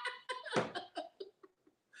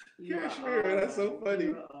 Kashmira, that's so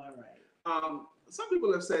funny. All right. Some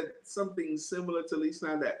people have said something similar to Lisa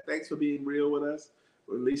and that. Thanks for being real with us.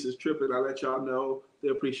 When Lisa's tripping, I let y'all know they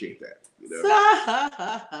appreciate that. You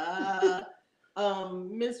know?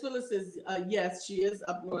 Miss Phyllis says yes, she is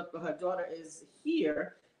up north, but her daughter is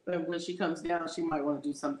here. But when she comes down, she might want to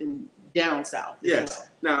do something down south. Yes.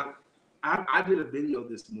 Now, I did a video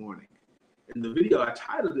this morning. In the video, I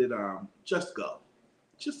titled it "Just Go."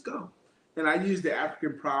 Just go. And I used the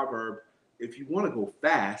African proverb: if you want to go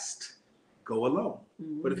fast, go alone.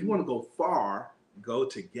 Mm-hmm. But if you want to go far, go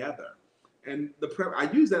together. And I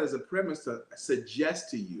use that as a premise to suggest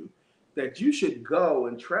to you that you should go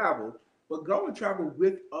and travel, but go and travel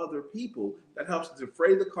with other people. That helps to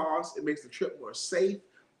defray the cost. It makes the trip more safe.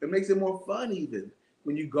 It makes it more fun even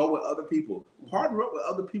when you go with other people. Partner up with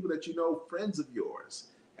other people that you know, friends of yours,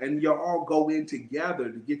 and you'll all go in together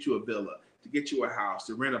to get you a villa, to get you a house,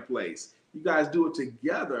 to rent a place. You guys do it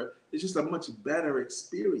together. It's just a much better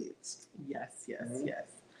experience. Yes.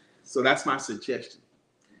 So that's my suggestion.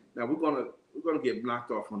 Now we're gonna get knocked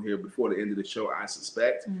off on here before the end of the show, I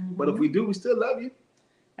suspect. Mm-hmm. But if we do, we still love you.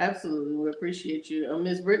 Absolutely, we appreciate you.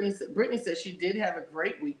 Miss Brittany said she did have a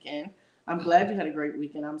great weekend. I'm glad you had a great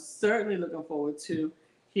weekend. I'm certainly looking forward to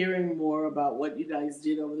hearing more about what you guys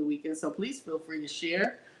did over the weekend. So please feel free to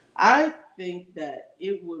share. I think that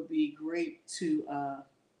it would be great to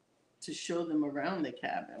show them around the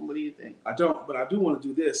cabin. What do you think? I don't, but I do want to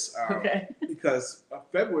do this. Okay. Because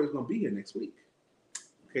February is going to be here next week.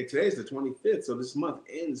 Okay, today's the 25th, so this month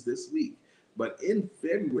ends this week. But in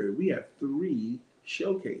February, we have 3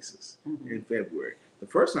 showcases in February. The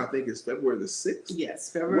first one, I think, is February the 6th. Yes,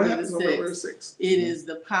 What February the happens on February 6th. 6th? It is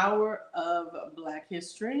the power of Black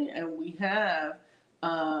history, and we have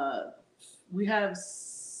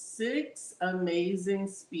 6 amazing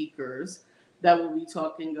speakers that will be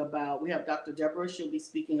talking about. We have Dr. Deborah, she'll be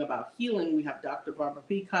speaking about healing. We have Dr. Barbara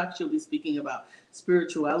Peacock, she'll be speaking about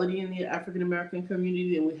spirituality in the African American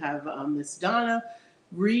community. And we have Miss Donna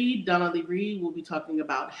Lee Reed will be talking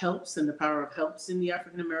about helps and the power of helps in the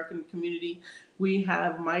African American community. We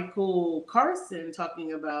have Michael Carson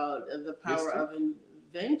talking about the power of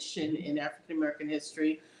invention in African American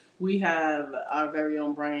history. We have our very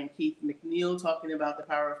own Brian Keith McNeil talking about the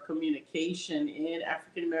power of communication in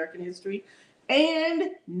African American history.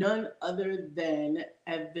 And none other than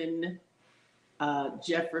Evan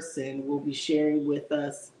Jefferson will be sharing with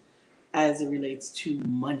us as it relates to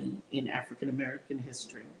money in African American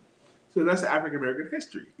history. So that's the African American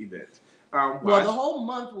history event. Well, the whole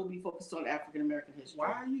month will be focused on African American history.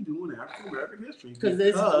 Why are you doing African American history? Because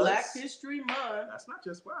it's Black History Month. That's not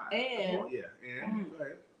just why. And go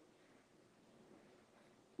ahead.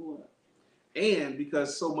 What? And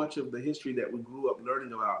because so much of the history that we grew up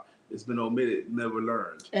learning about has been omitted, never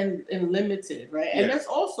learned. And limited, right? Yes. And that's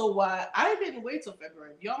also why I didn't wait till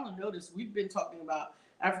February. If y'all have noticed, we've been talking about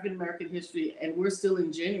African American history, and we're still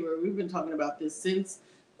in January. We've been talking about this since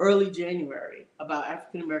early January about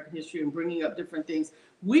African American history and bringing up different things.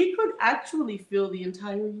 We could actually fill the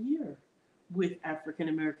entire year with African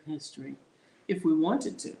American history if we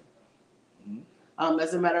wanted to.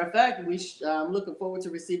 As a matter of fact, I'm looking forward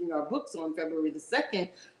to receiving our books on February the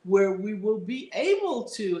 2nd, where we will be able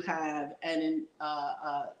to have an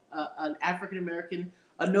African American,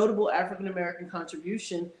 a notable African American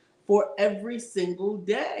contribution for every single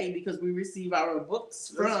day, because we receive our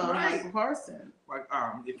books from Michael Carson. Like,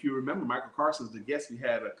 if you remember, Michael Carson's the guest we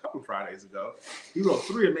had a couple Fridays ago. He wrote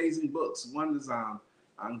 3 amazing books. One is on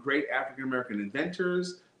great African American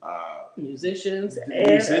inventors, musicians, and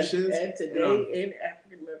today in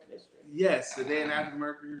African American history. Yes, today in African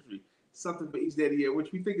American history. Something for each day of the year,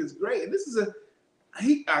 which we think is great. And this is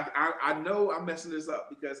I know I'm messing this up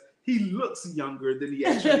because he looks younger than he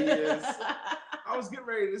actually is. I was getting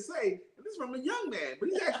ready to say, this is from a young man, but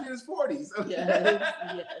he's actually in his 40s. Yes.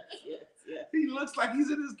 He looks like he's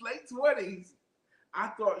in his late 20s. I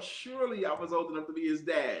thought surely I was old enough to be his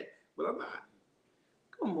dad, but I'm not.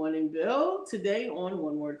 Good morning, Bill. Today on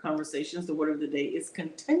One Word Conversations, the word of the day is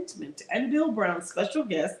contentment. And Bill Brown's special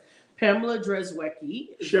guest, Pamela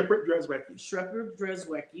Dreswecki. Shepherd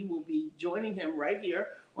Dreswecki will be joining him right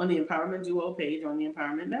here on the Empowerment Duo page on the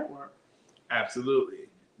Empowerment Network. Absolutely.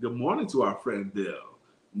 Good morning to our friend Bill.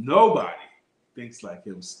 Nobody thinks like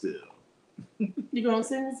him still. You gonna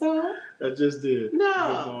sing the song? I just did.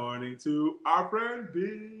 No. Good morning to our friend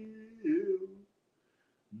Bill.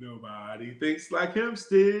 Nobody thinks like him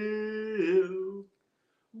still.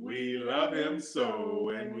 We love him so,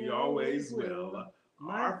 and we always will.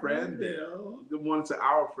 Our friend Bill. Good morning to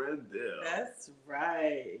our friend Bill. That's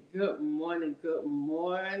right. Good morning. Good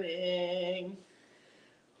morning.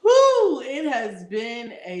 Whew, it has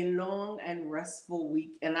been a long and restful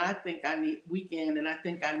week, and I think I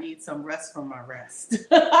need some rest from my rest.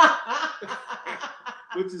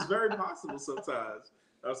 Which is very possible sometimes.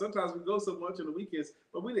 Sometimes we go so much on the weekends,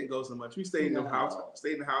 but we didn't go so much. We stayed in the house.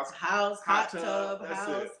 Hot tub,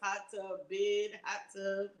 bed, hot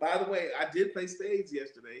tub. By the way, I did play spades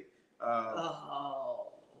yesterday.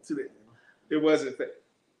 Today. It wasn't fair.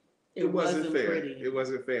 It wasn't fair. Pretty. It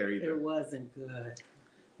wasn't fair either. It wasn't good.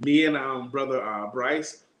 Me and brother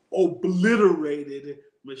Bryce obliterated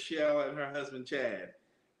Michelle and her husband Chad.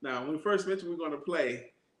 Now, when we first mentioned we were going to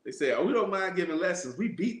play, they said, "Oh, we don't mind giving lessons." We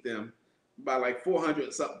beat them by like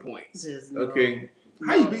 400 something points. Okay,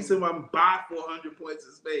 how you beat someone by 400 points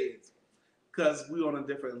in spades? Because we're on a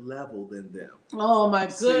different level than them. Oh my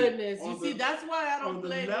goodness! That's why I don't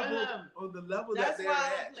play with him. On the level that they're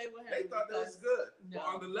at, they thought that was good. No.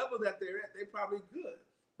 But on the level that they're at, they're probably good.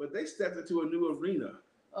 But they stepped into a new arena.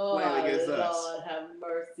 Playing against us. Lord have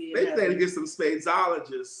mercy. They played against some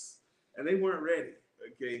spadesologists, and they weren't ready.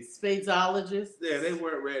 Okay, spadesologists. Yeah, they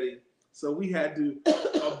weren't ready, so we had to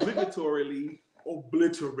obligatorily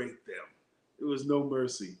obliterate them. There was no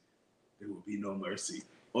mercy. There will be no mercy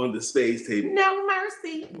on the spades table. No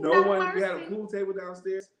mercy. No one. Mercy. We had a pool table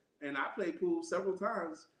downstairs, and I played pool several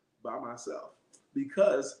times by myself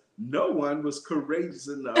because no one was courageous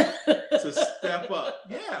enough to step up.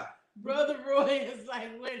 Yeah. Brother Roy is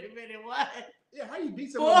like, wait a minute, what? Yeah, how you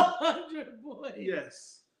beat someone? 400 points.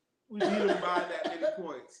 Yes. We beat them by that many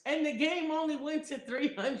points. And the game only went to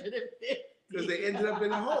 350. Because they ended up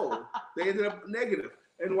in a hole. They ended up negative.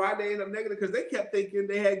 And why they ended up negative? Because they kept thinking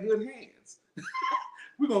they had good hands.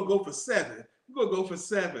 We're going to go for 7. We're going to go for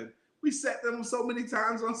 7. We set them so many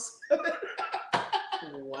times on 7.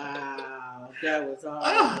 Wow. That was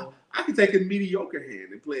horrible. I could take a mediocre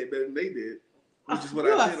hand and play it better than they did. Which is what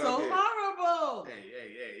you I are did so on here. horrible. Hey,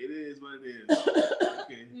 it is what it is.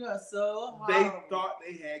 Okay. You are so horrible. They thought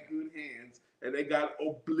they had good hands and they got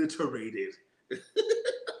obliterated.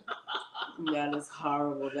 That is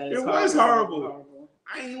horrible. That is It horrible. was horrible.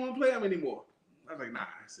 I ain't even want to play them anymore. I was like, nah,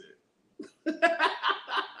 that's it.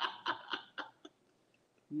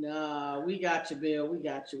 Nah, we got you, Bill. We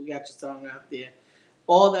got you. We got your song out there.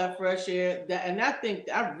 All that fresh air.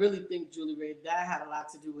 I really think, Julie Ray, that had a lot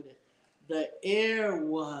to do with it. The air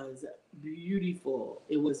was beautiful.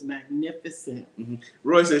 It was magnificent. Mm-hmm.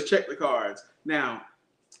 Roy says, check the cards. Now,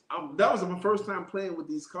 that was my first time playing with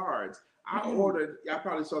these cards. I ordered, I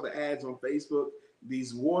probably saw the ads on Facebook,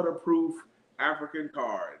 these waterproof African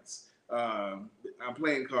cards. I'm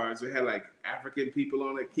playing cards. They had like African people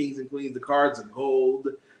on it, kings and queens. The cards are gold,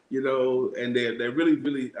 and they're really,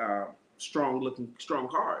 really strong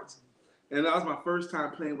cards. And that was my first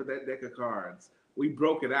time playing with that deck of cards. We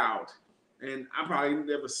broke it out, and I probably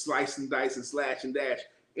never sliced and dice and slash and dash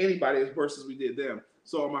anybody as worse as we did them.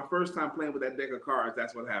 So on my first time playing with that deck of cards,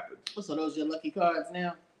 that's what happened. So those are your lucky cards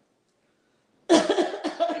now?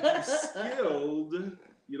 If you're skilled,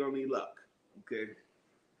 you don't need luck. Okay.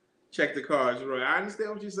 Check the cards, Roy. I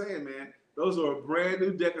understand what you're saying, man. Those are a brand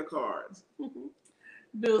new deck of cards.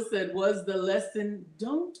 Bill said, was the lesson,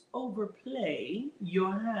 don't overplay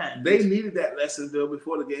your hand. They needed that lesson, Bill,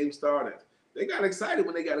 before the game started. They got excited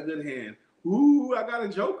when they got a good hand. Ooh, I got a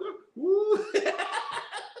joker. Ooh.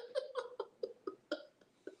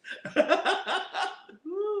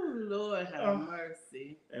 Ooh, Lord have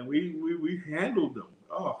mercy. And we handled them.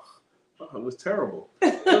 Oh, it was terrible.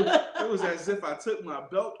 It was as if I took my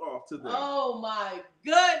belt off to them. Oh my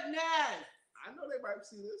goodness. I know they might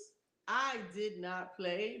see this. I did not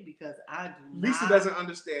play because I do not. Lisa doesn't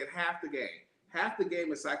understand half the game. Half the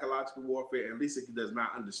game is psychological warfare, and Lisa does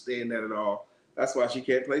not understand that at all. That's why she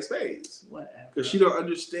can't play spades. Whatever. Because she don't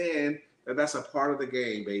understand that that's a part of the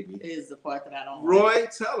game, baby. It is the part that I don't Roy,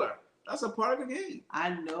 tell her. That's a part of the game. I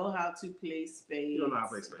know how to play spades. You don't know how to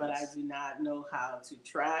play spades. But I do not know how to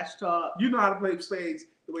trash talk. You know how to play spades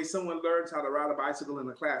the way someone learns how to ride a bicycle in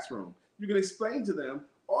a classroom. You can explain to them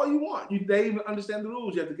all you want. They even understand the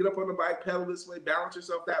rules. You have to get up on the bike, pedal this way, balance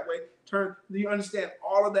yourself that way, turn. You understand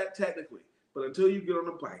all of that technically. But until you get on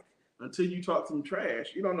the bike, until you talk some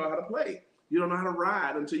trash, you don't know how to play. You don't know how to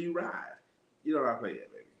ride until you ride. You don't know how to play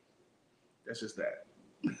yet, baby. That's just that.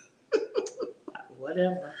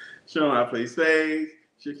 Whatever. She don't know how to play spades.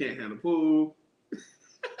 She can't handle pool.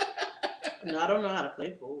 No, I don't know how to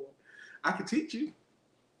play pool. I can teach you.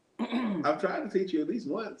 I've tried to teach you at least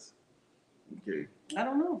once. Okay. I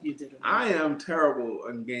don't know if you did it. I am terrible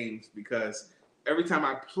in games because every time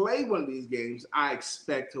I play one of these games, I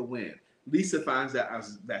expect to win. Lisa finds that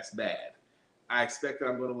that's bad. I expect that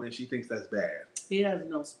I'm going to win. She thinks that's bad. He has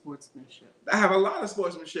no sportsmanship. I have a lot of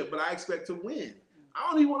sportsmanship, but I expect to win. I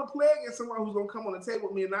don't even want to play against someone who's going to come on the table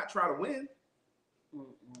with me and not try to win.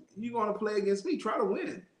 You're going to play against me. Try to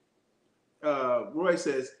win. Roy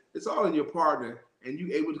says, it's all in your partner and you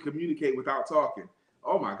able to communicate without talking.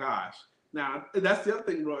 Oh, my gosh. Now, that's the other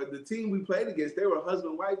thing, Roy. The team we played against, they were a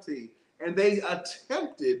husband-wife team, and they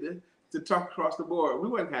attempted to talk across the board. We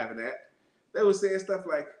weren't having that. They were saying stuff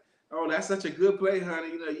like, oh, that's such a good play,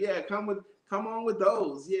 honey. Yeah, come on with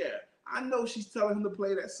those. Yeah. I know she's telling him to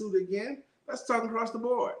play that suit again. Let's talk across the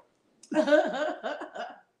board.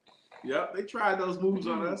 Yep, they tried those moves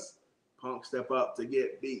on us. Punk step up to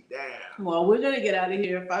get beat down. Well, we're going to get out of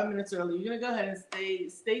here 5 minutes early. You're going to go ahead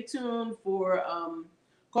and stay tuned for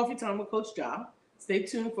Coffee Time with Coach Ja. Stay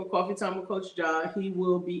tuned for Coffee Time with Coach Ja. He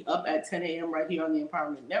will be up at 10 a.m. right here on the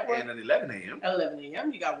Empowerment Network. And at 11 a.m. At 11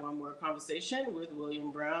 a.m. You got one more conversation with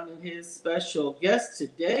William Brown and his special guest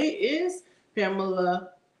today is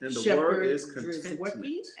Pamela And the Shepherd word is contentment.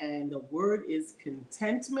 Driswick, and the word is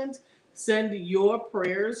contentment. Send your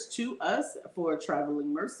prayers to us for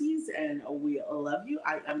traveling mercies, and we love you.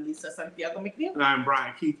 I am Lisa Santiago McNeil. And I'm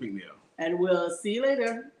Brian Keith McNeil. And we'll see you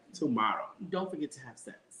later. Tomorrow. Don't forget to have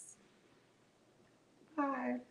sex. Bye.